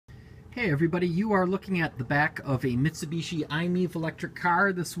Hey everybody, you are looking at the back of a Mitsubishi iMIEV electric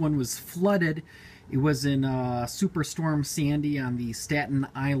car. This one was flooded. It was in Superstorm Sandy on the Staten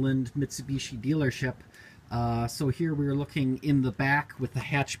Island Mitsubishi dealership. So here we're looking in the back with the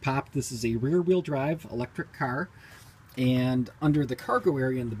hatch pop. This is a rear-wheel drive electric car. And under the cargo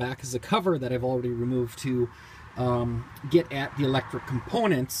area in the back is a cover that I've already removed to get at the electric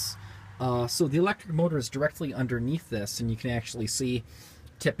components. So the electric motor is directly underneath this, and you can actually see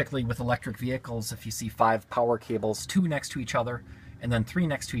typically with electric vehicles, if you see 5 power cables, 2 next to each other, and then 3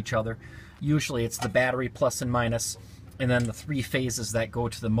 next to each other, usually it's the battery plus and minus, and then the 3 phases that go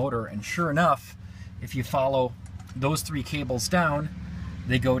to the motor. And sure enough, if you follow those 3 cables down,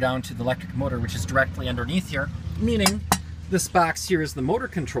 they go down to the electric motor, which is directly underneath here, meaning this box here is the motor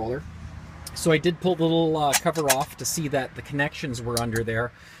controller. So I did pull the little cover off to see that the connections were under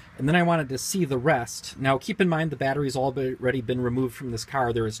there. And then I wanted to see the rest. Now keep in mind the battery's already been removed from this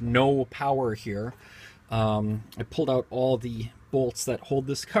car. There is no power here. I pulled out all the bolts that hold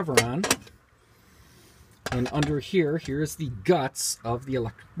this cover on. And under here, here's the guts of the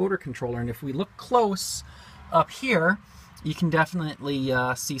electric motor controller. And if we look close up here, you can definitely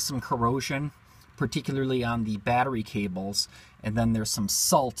see some corrosion, particularly on the battery cables. And then there's some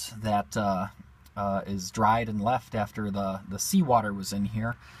salt that is dried and left after the seawater was in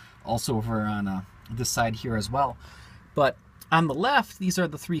here. Also over on this side here as well. But on the left, these are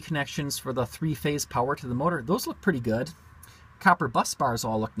the 3 connections for the 3-phase power to the motor. Those look pretty good. Copper bus bars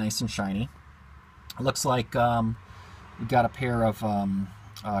all look nice and shiny. It looks like we got a pair of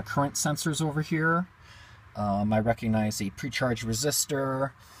current sensors over here. I recognize a pre-charge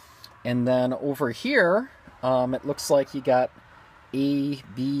resistor. And then over here, it looks like you got A,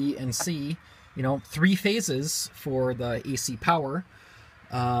 B, and C. You know, 3 phases for the AC power.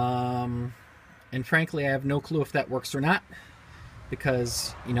 And frankly, I have no clue if that works or not,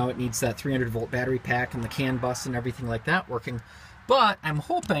 because, you know, it needs that 300-volt battery pack and the CAN bus and everything like that working. But I'm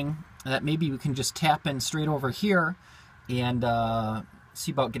hoping that maybe we can just tap in straight over here and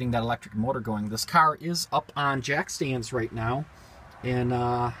see about getting that electric motor going. This car is up on jack stands right now, and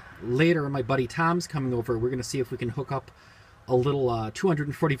later my buddy Tom's coming over. We're going to see if we can hook up a little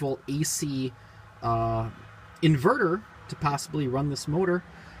 240-volt AC inverter to possibly run this motor.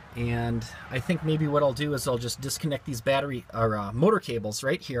 And I think maybe what I'll do is I'll just disconnect these battery or motor cables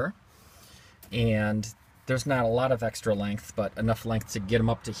right here. And there's not a lot of extra length, but enough length to get them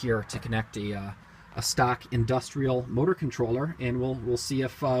up to here to connect a stock industrial motor controller, and we'll see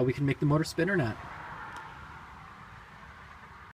if we can make the motor spin or not.